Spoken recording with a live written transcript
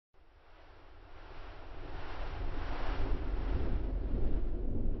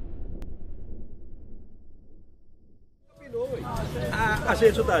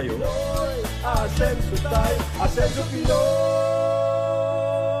Asenso tayo. Asenso tayo, Asenso Pinoy!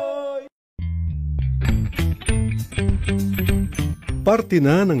 Parte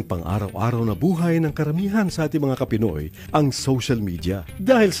na ng pang-araw-araw na buhay ng karamihan sa ating mga Kapinoy ang social media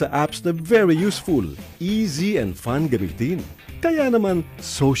dahil sa apps na very useful, easy and fun gamitin. Kaya naman,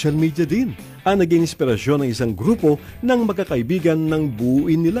 social media din ang naging inspirasyon ng isang grupo ng magkakaibigan ng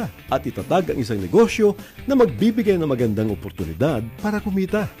buuin nila at itatag ang isang negosyo na magbibigay ng magandang oportunidad para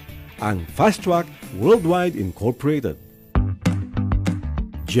kumita. Ang Fast Track Worldwide Incorporated.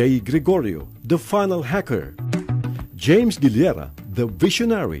 Jay Gregorio, the funnel hacker. James Gilera, the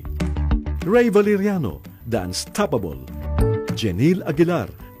visionary. Ray Valeriano, the unstoppable. Jenil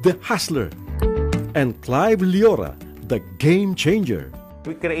Aguilar, the hustler. And Clive Liora, the game changer.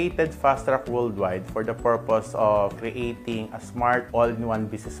 We created Fast Track Worldwide for the purpose of creating a smart all-in-one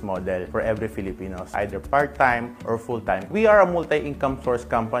business model for every Filipino, either part-time or full-time. We are a multi-income source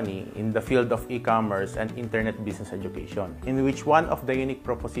company in the field of e-commerce and internet business education, in which one of the unique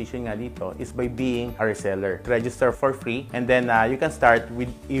proposition nga dito is by being a reseller. Register for free and then you can start with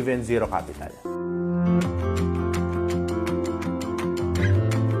even zero capital.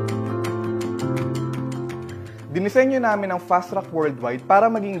 Dinisenyo namin ang Fast Track Worldwide para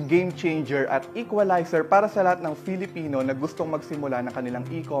maging game changer at equalizer para sa lahat ng Filipino na gustong magsimula ng kanilang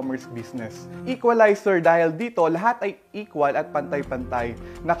e-commerce business. Equalizer dahil dito lahat ay equal at pantay-pantay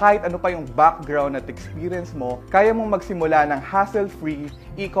na kahit ano pa yung background at experience mo, kaya mong magsimula ng hassle-free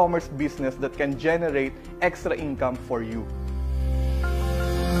e-commerce business that can generate extra income for you.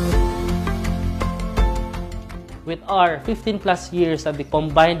 With our 15 plus years of the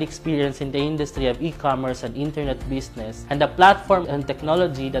combined experience in the industry of e-commerce and internet business and the platform and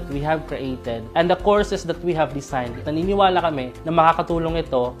technology that we have created and the courses that we have designed, naniniwala kami na makakatulong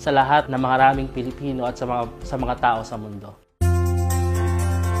ito sa lahat ng maraming Pilipino at sa mga tao sa mundo.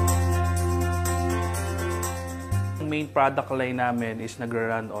 Ang main product line namin is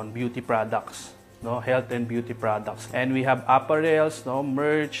nagra-run on beauty products. No, health and beauty products, and we have apparels, no,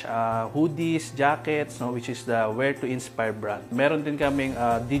 merch, hoodies, jackets, no, which is the Wear to Inspire brand. Meron din kaming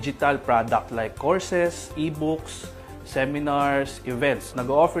digital product like courses, e-books, seminars, events.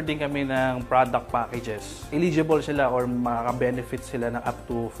 Nag-offer din kami ng product packages. Eligible sila or makaka-benefit sila ng up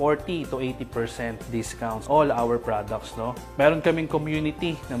to 40 to 80% discounts all our products, no. Meron kaming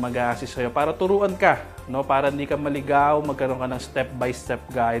community na mag-a-assist sa'yo para turuan ka, no, para hindi ka maligaw, magkaroon ka ng step-by-step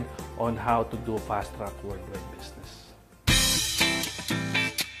guide on how to do Fast Track Worldwide business.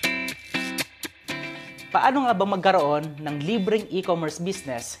 Paano nga ba magkaroon ng libreng e-commerce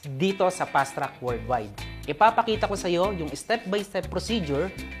business dito sa Fast Track Worldwide? Ipapakita ko sa iyo yung step-by-step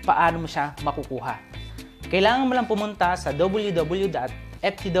procedure paano mo siya makukuha. Kailangan mo lang pumunta sa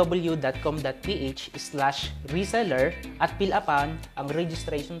www.ftw.com.ph/reseller at fill upan ang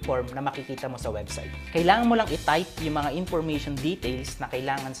registration form na makikita mo sa website. Kailangan mo lang i-type yung mga information details na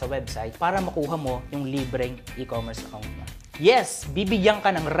kailangan sa website para makuha mo yung libreng e-commerce account mo. Yes, bibigyan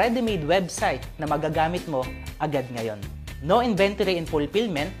ka ng ready-made website na magagamit mo agad ngayon. No inventory and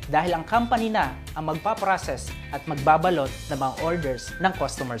fulfillment dahil ang company na ang magpaprocess at magbabalot ng mga orders ng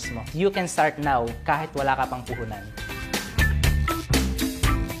customers mo. You can start now kahit wala ka pang puhunan.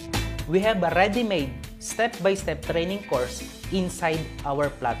 We have a ready-made step-by-step training course inside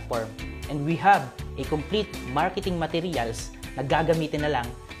our platform. And we have a complete marketing materials na gagamitin na lang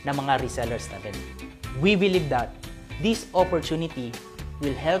ng mga resellers natin. We believe that this opportunity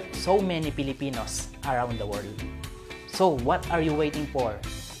will help so many Filipinos around the world. So, what are you waiting for?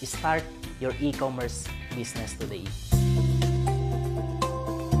 Start your e-commerce business today.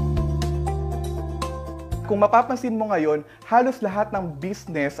 Kung mapapansin mo ngayon, halos lahat ng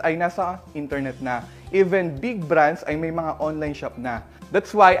business ay nasa internet na. Even big brands ay may mga online shop na.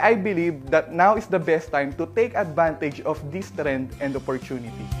 That's why I believe that now is the best time to take advantage of this trend and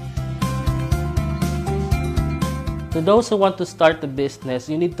opportunity. To those who want to start a business,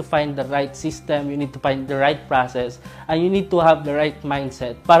 you need to find the right system, you need to find the right process, and you need to have the right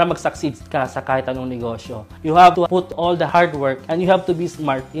mindset para mag-succeed ka sa kahit anong negosyo. You have to put all the hard work and you have to be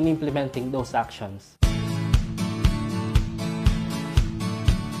smart in implementing those actions.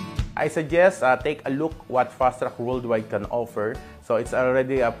 I suggest take a look what Fast Track Worldwide can offer. So it's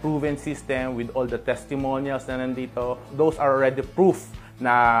already a proven system with all the testimonials na nandito. Those are already proof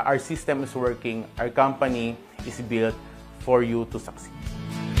na our system is working, our company is built for you to succeed.